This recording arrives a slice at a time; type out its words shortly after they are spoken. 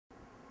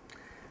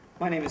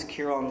My name is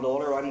Kieran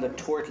Lawler. I'm the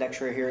tort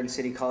lecturer here in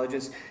City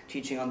Colleges,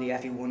 teaching on the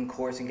FE1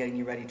 course and getting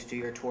you ready to do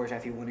your tort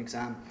FE1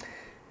 exam.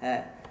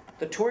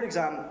 The tort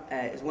exam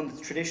is one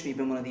that's traditionally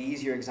been one of the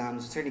easier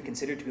exams, it's certainly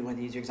considered to be one of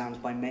the easier exams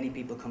by many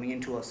people coming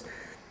into us.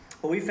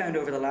 What we've found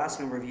over the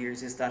last number of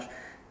years is that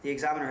the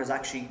examiner has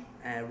actually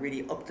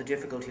really upped the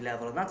difficulty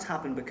level, and that's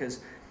happened because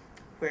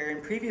where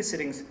in previous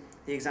sittings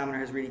the examiner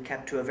has really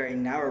kept to a very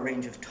narrow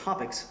range of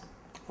topics,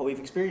 what we've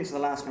experienced in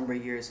the last number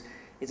of years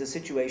is a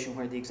situation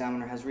where the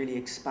examiner has really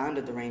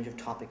expanded the range of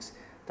topics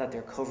that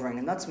they're covering,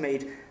 and that's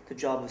made the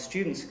job of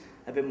students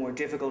a bit more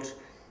difficult.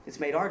 It's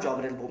made our job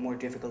a little bit more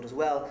difficult as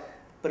well,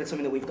 but it's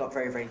something that we've got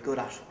very, very good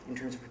at in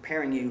terms of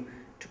preparing you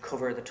to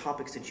cover the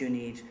topics that you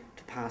need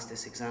to pass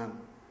this exam.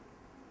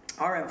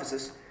 Our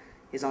emphasis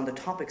is on the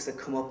topics that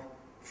come up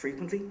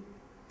frequently,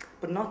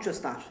 but not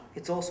just that,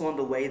 it's also on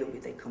the way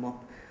that they come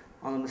up,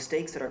 on the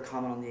mistakes that are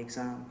common on the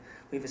exam.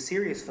 We have a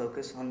serious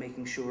focus on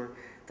making sure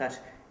that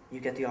you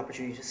get the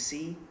opportunity to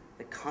see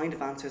the kind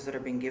of answers that are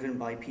being given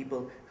by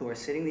people who are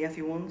sitting the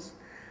FE1s,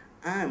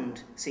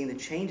 and seeing the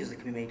changes that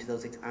can be made to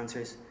those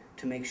answers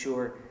to make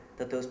sure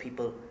that those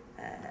people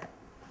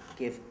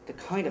give the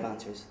kind of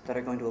answers that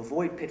are going to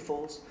avoid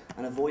pitfalls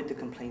and avoid the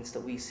complaints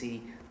that we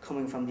see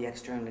coming from the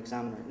external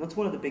examiner. And that's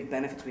one of the big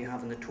benefits we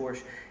have in the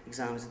tort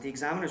exams, that the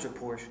examiner's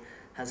report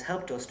has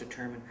helped us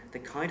determine the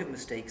kind of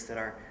mistakes that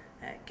are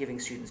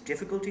giving students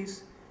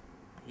difficulties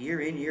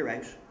year in, year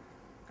out.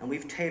 And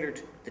we've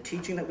tailored the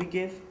teaching that we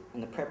give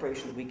and the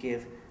preparation that we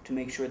give to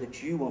make sure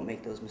that you won't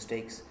make those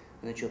mistakes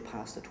and that you'll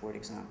pass the tort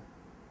exam.